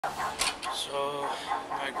So,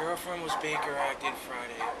 my girlfriend was Baker acted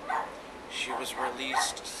Friday. She was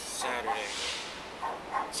released Saturday.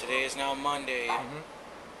 Today is now Monday.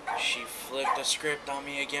 She flipped the script on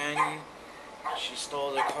me again. She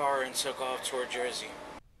stole the car and took off toward Jersey.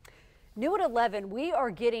 New at 11, we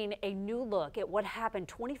are getting a new look at what happened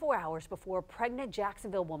 24 hours before a pregnant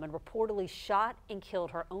Jacksonville woman reportedly shot and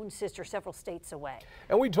killed her own sister several states away.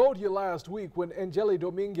 And we told you last week when Angeli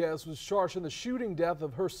Dominguez was charged in the shooting death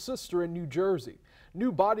of her sister in New Jersey.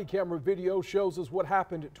 New body camera video shows us what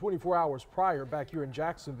happened 24 hours prior back here in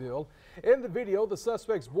Jacksonville. In the video, the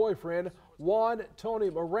suspect's boyfriend, Juan Tony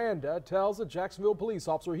Miranda, tells a Jacksonville police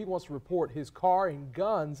officer he wants to report his car and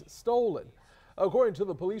guns stolen. According to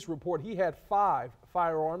the police report, he had 5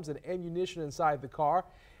 firearms and ammunition inside the car.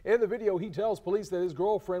 In the video, he tells police that his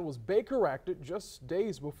girlfriend was Baker acted just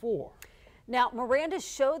days before. Now, Miranda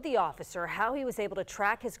showed the officer how he was able to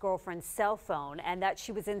track his girlfriend's cell phone and that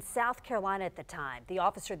she was in South Carolina at the time. The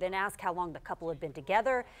officer then asked how long the couple had been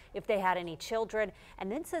together, if they had any children, and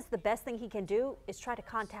then says the best thing he can do is try to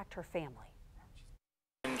contact her family.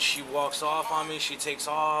 And she walks off on me, she takes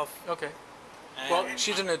off. Okay. Well,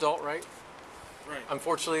 she's an adult, right? Right.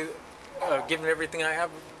 Unfortunately, given everything I have,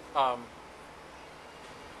 I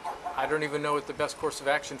don't even know what the best course of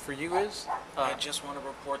action for you is. I just want to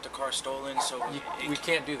report the car stolen, so we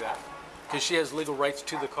can't do that because she has legal rights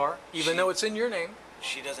to the car, even though it's in your name.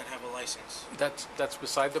 She doesn't have a license. That's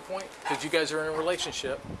beside the point because you guys are in a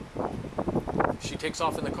relationship. She takes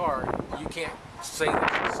off in the car. You can't say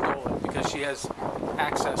that she stole it because she has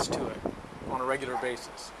access to it on a regular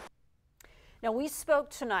basis. Now, we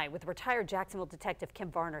spoke tonight with retired Jacksonville detective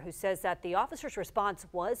Kim Varner, who says that the officer's response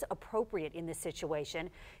was appropriate in this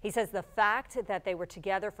situation. He says the fact that they were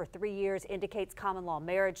together for 3 years indicates common law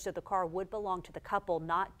marriage, so the car would belong to the couple,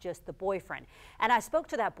 not just the boyfriend. And I spoke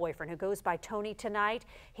to that boyfriend who goes by Tony tonight.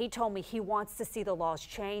 He told me he wants to see the laws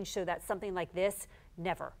change so that something like this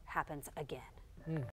never happens again.